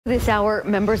This hour,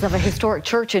 members of a historic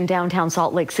church in downtown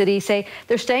Salt Lake City say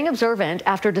they're staying observant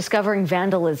after discovering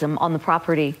vandalism on the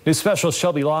property. News specialist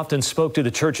Shelby Lofton spoke to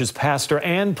the church's pastor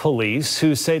and police,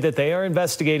 who say that they are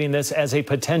investigating this as a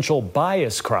potential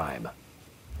bias crime.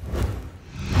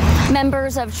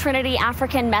 Members of Trinity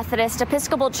African Methodist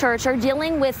Episcopal Church are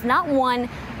dealing with not one,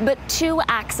 but two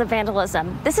acts of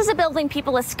vandalism. This is a building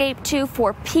people escaped to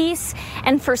for peace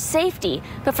and for safety.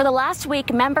 But for the last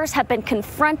week, members have been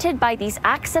confronted by these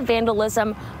acts of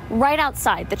vandalism right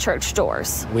outside the church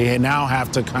doors. We now have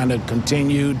to kind of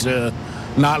continue to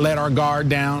not let our guard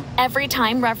down. Every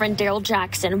time Reverend Daryl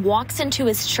Jackson walks into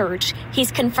his church, he's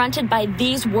confronted by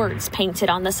these words painted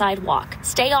on the sidewalk.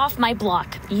 "Stay off my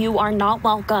block. You are not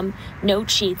welcome. No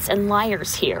cheats and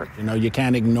liars here." You know, you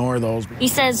can't ignore those. He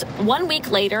says 1 week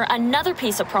later, another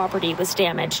piece of property was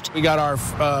damaged. We got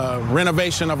our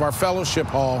renovation of our fellowship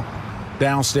hall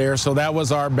downstairs, so that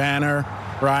was our banner,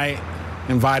 right?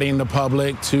 Inviting the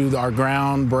public to our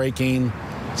groundbreaking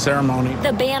ceremony.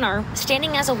 The banner,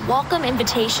 standing as a welcome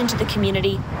invitation to the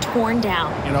community, torn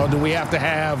down. You know, do we have to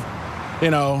have,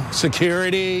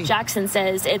 security? Jackson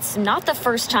says it's not the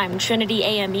first time Trinity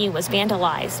AME was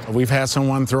vandalized. We've had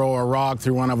someone throw a rock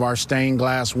through one of our stained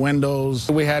glass windows.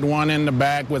 We had one in the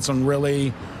back with some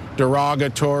really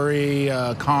derogatory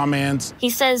comments. He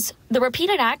says the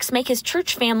repeated acts make his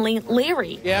church family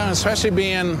leery. Yeah, especially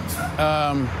being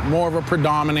more of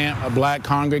a black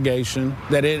congregation,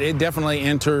 that it definitely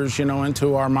enters,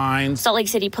 into our minds. Salt Lake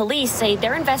City police say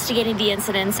they're investigating the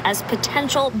incidents as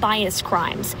potential bias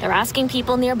crimes. They're asking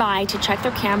people nearby to check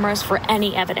their cameras for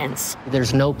any evidence.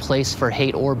 There's no place for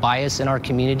hate or bias in our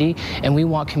community, and we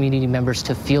want community members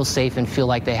to feel safe and feel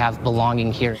like they have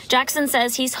belonging here. Jackson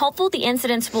says he's hopeful the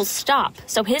incidents will stop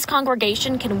so his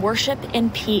congregation can worship in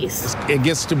peace. It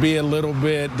gets to be a little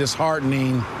bit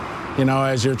disheartening,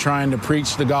 as you're trying to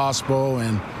preach the gospel,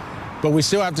 but we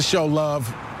still have to show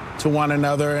love to one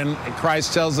another, and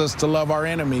Christ tells us to love our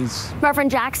enemies.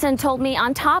 Reverend Jackson told me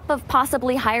on top of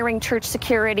possibly hiring church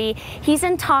security, he's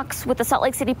in talks with the Salt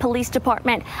Lake City Police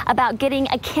Department about getting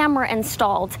a camera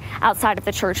installed outside of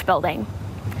the church building.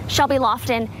 Shelby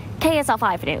Lofton, KSL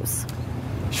 5 News.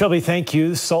 Shelby, thank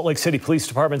you. Salt Lake City Police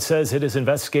Department says it is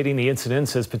investigating the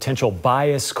incidents as potential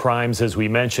bias crimes, as we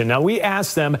mentioned. Now, we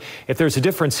asked them if there's a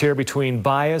difference here between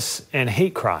bias and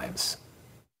hate crimes.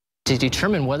 To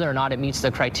determine whether or not it meets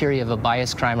the criteria of a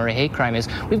bias crime or a hate crime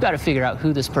we've got to figure out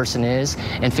who this person is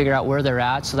and figure out where they're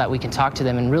at so that we can talk to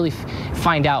them and really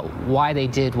find out why they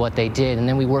did what they did. And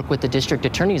then we work with the district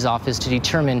attorney's office to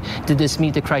determine, did this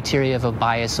meet the criteria of a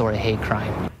bias or a hate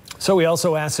crime? So we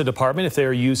also asked the department if they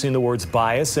are using the words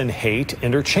bias and hate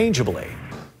interchangeably.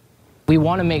 We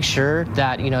want to make sure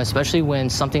that, especially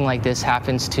when something like this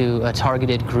happens to a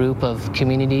targeted group of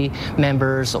community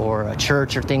members or a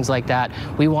church or things like that,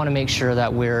 we want to make sure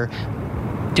that we're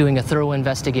doing a thorough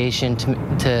investigation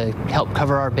to help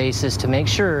cover our bases, to make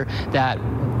sure that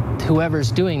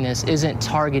whoever's doing this isn't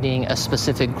targeting a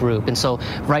specific group. And so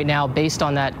right now, based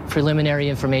on that preliminary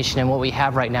information and what we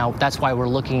have right now, that's why we're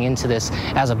looking into this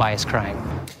as a bias crime.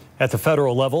 At the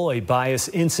federal level, a bias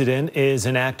incident is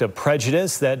an act of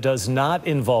prejudice that does not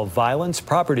involve violence,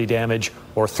 property damage,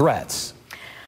 or threats.